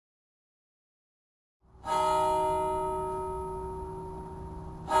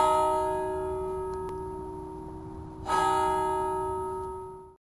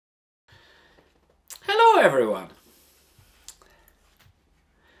everyone.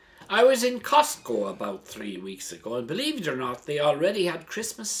 I was in Cosco about 3 weeks ago, and believe it or not, they already had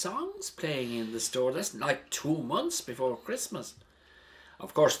Christmas songs playing in the store. That's like 2 months before Christmas.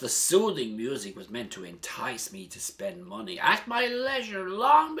 Of course, the soothing music was meant to entice me to spend money at my leisure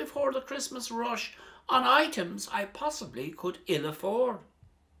long before the Christmas rush on items I possibly could ill afford.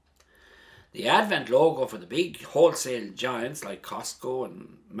 The Advent logo for the big wholesale giants like Cosco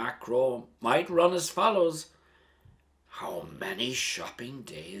and Macro might run as follows: how many shopping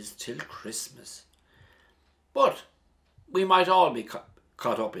days till Christmas? But we might all be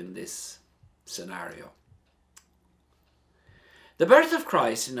caught up in this scenario. The birth of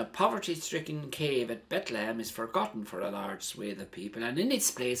Christ in a poverty-stricken cave at Bethlehem is forgotten for a large swathe of people, and in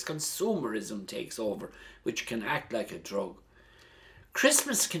its place consumerism takes over, which can act like a drug.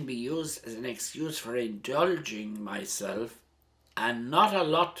 Christmas can be used as an excuse for indulging myself, and not a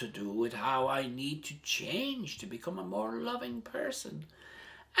lot to do with how I need to change to become a more loving person.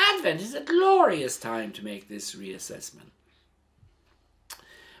 Advent is a glorious time to make this reassessment.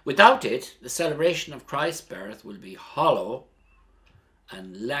 Without it, the celebration of Christ's birth will be hollow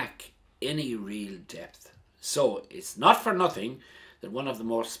and lack any real depth. So it's not for nothing that one of the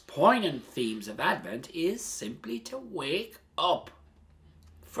most poignant themes of Advent is simply to wake up.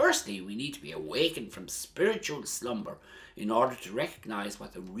 Firstly, we need to be awakened from spiritual slumber in order to recognize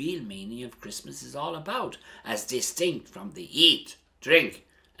what the real meaning of Christmas is all about, as distinct from the eat, drink,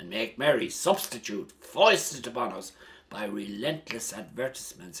 and make merry substitute foisted upon us by relentless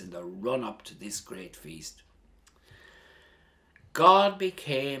advertisements in the run-up to this great feast. God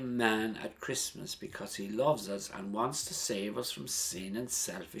became man at Christmas because he loves us and wants to save us from sin and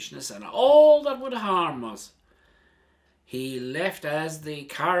selfishness and all that would harm us. He left, as the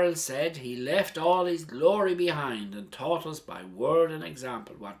carol said, he left all his glory behind and taught us by word and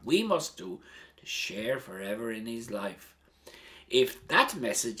example what we must do to share forever in his life. If that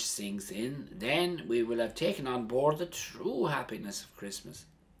message sinks in, then we will have taken on board the true happiness of Christmas.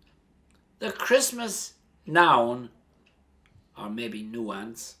 The Christmas noun, or maybe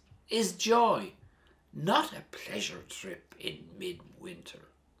nuance, is joy, not a pleasure trip in midwinter.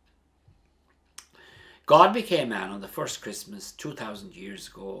 God became man on the first Christmas 2,000 years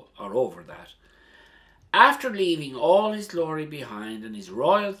ago, or over that. After leaving all his glory behind and his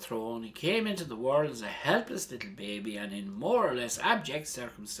royal throne, he came into the world as a helpless little baby and in more or less abject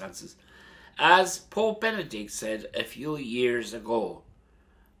circumstances. As Pope Benedict said a few years ago,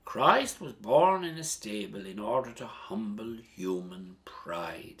 Christ was born in a stable in order to humble human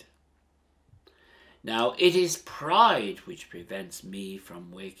pride. Now, it is pride which prevents me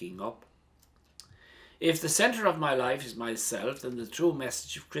from waking up. If the centre of my life is myself, then the true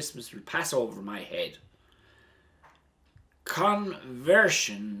message of Christmas will pass over my head.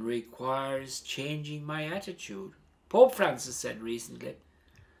 Conversion requires changing my attitude. Pope Francis said recently,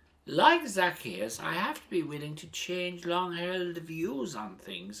 like Zacchaeus, I have to be willing to change long-held views on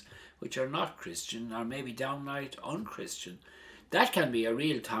things which are not Christian or maybe downright unchristian. That can be a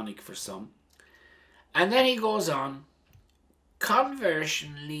real tonic for some. And then he goes on,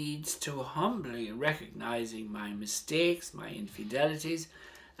 conversion leads to humbly recognizing my mistakes, my infidelities,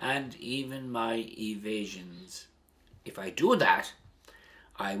 and even my evasions. If I do that,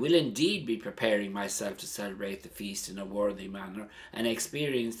 I will indeed be preparing myself to celebrate the feast in a worthy manner and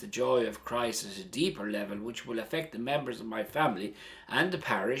experience the joy of Christ at a deeper level, which will affect the members of my family and the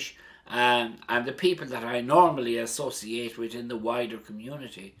parish and the people that I normally associate with in the wider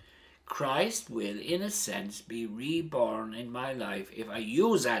community. Christ will, in a sense, be reborn in my life if I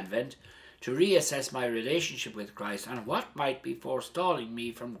use Advent to reassess my relationship with Christ and what might be forestalling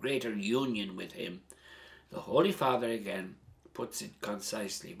me from greater union with him. The Holy Father again puts it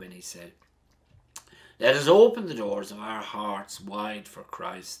concisely when he said, let us open the doors of our hearts wide for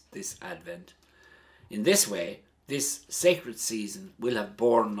Christ this Advent. In this way, this sacred season will have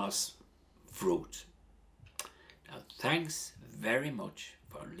borne us fruit. Now, thanks very much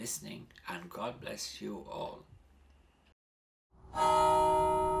for listening, and God bless you all.